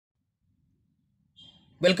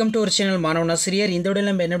Welcome to ஒரு channel மாணவன் ஆசிரியர். இந்த வீடியோவில்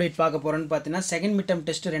நம்ம என்ன அப்டேட் பார்க்க போகிறோம்னு பார்த்தீங்கன்னா செகண்ட் மிட் டெர்ம்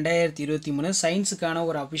டெஸ்ட் 2023 சயின்ஸுக்கான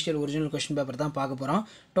ஒரு அஃபிஷியல் ஒரிஜினல் கொஸ்டின் பேப்பர் தான் பார்க்க போகிறோம்.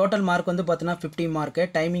 டோட்டல் மார்க் வந்து பார்த்தீங்கன்னா 50 மார்க்கு.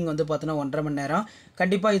 டைமிங் வந்து பார்த்தீங்கன்னா 1.5 மணி நேரம்.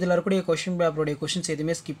 கண்டிப்பாக இதில் இருக்கக்கூடிய கொஸ்டின் பேப்பருடைய கொஸ்டின்ஸ்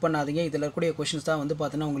எதுவுமே ஸ்கிப் பண்ணாதீங்க. இதில் இருக்கக்கூடிய கொஸ்டின்ஸ் தான் வந்து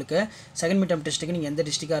பார்த்தீங்கன்னா உங்களுக்கு செகண்ட் மிட் டெர்ம் டெஸ்ட்டுக்கு நீங்கள் எந்த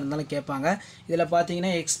டிஸ்ட்ரிக்டாக இருந்தாலும் கேட்பாங்க. இதில்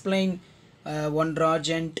பார்த்தீங்கன்னா explain one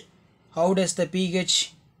ராஜென்ட், how does the pH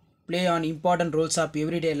play on important roles of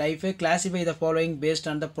everyday life, classify the following based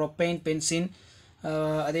on the propane benzene,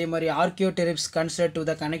 அதே மாதிரி ஆர்கியோடெரிப்ஸ் consider to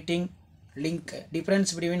the connecting link,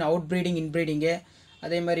 difference between out breeding in breeding,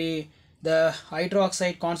 அதே மாதிரி த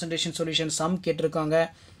ஹைட்ரோஆக்சைட் concentration solution some கேட்டிருக்காங்க.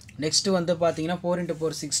 Next வந்து பார்த்தீங்கன்னா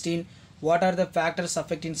 4x4 16, what are the factors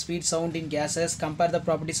affecting speed sound in cases, compare the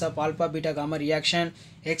properties of alpha beta gamma reaction,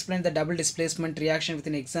 explain the double displacement reaction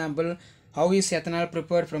with an example, how is ethanol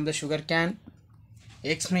prepared from the sugar cane,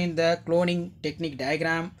 explain the cloning technique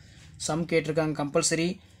diagram some கேட்டிருக்காங்க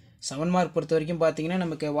compulsory. 7 mark பொறுத்த வரைக்கும் பார்த்தீங்கன்னா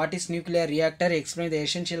நமக்கு what is nuclear reactor, explain the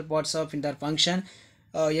essential parts of in Dhar function,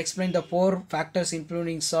 explain the 4 factors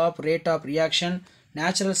including of rate of reaction,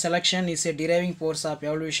 natural selection is a driving force of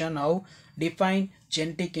evolution, how define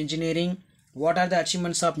genetic engineering, what are the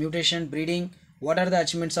achievements of mutation breeding, what are the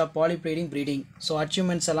achievements of பாலிப்ளேடிங் breeding. So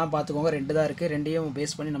achievements எல்லாம் பார்த்துக்கோங்க, 2 தான் இருக்குது. 2ஐயும்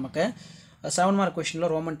base பண்ணி நமக்கு 7 mark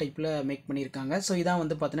கொஸ்டினில் Roman டைப்பில் make பண்ணியிருக்காங்க. So இதான்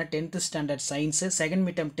வந்து பார்த்தீங்கன்னா 10th standard science second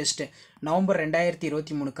mid term test November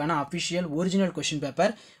 2023க்கான official original question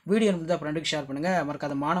paper. Video இருந்தால் ஃப்ரெண்டுக்கு ஷேர் பண்ணுங்கள்.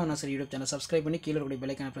 மறக்காத மாணவன் ஆசிரியர் யூடியூப் சேனல் சப்ஸ்கிரைப் பண்ணி கீழே கூடிய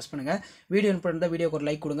பெல்லைக்கான ப்ரெஸ் பண்ணுங்கள். வீடியோ இருந்தால் வீடியோக்கு ஒரு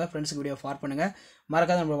லைக் கொடுங்க, ஃப்ரெண்ட்ஸுக்கு வீடியோ ஃபார் பண்ணுங்கள்.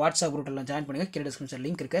 மறக்காத நம்ம வாட்ஸ்அப் குரூப்லாம் ஜாயின் பண்ணுங்கள். கீழே டிஸ்கிரிப்ஷன்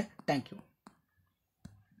லிங்க் இருக்குது. தேங்க்யூ.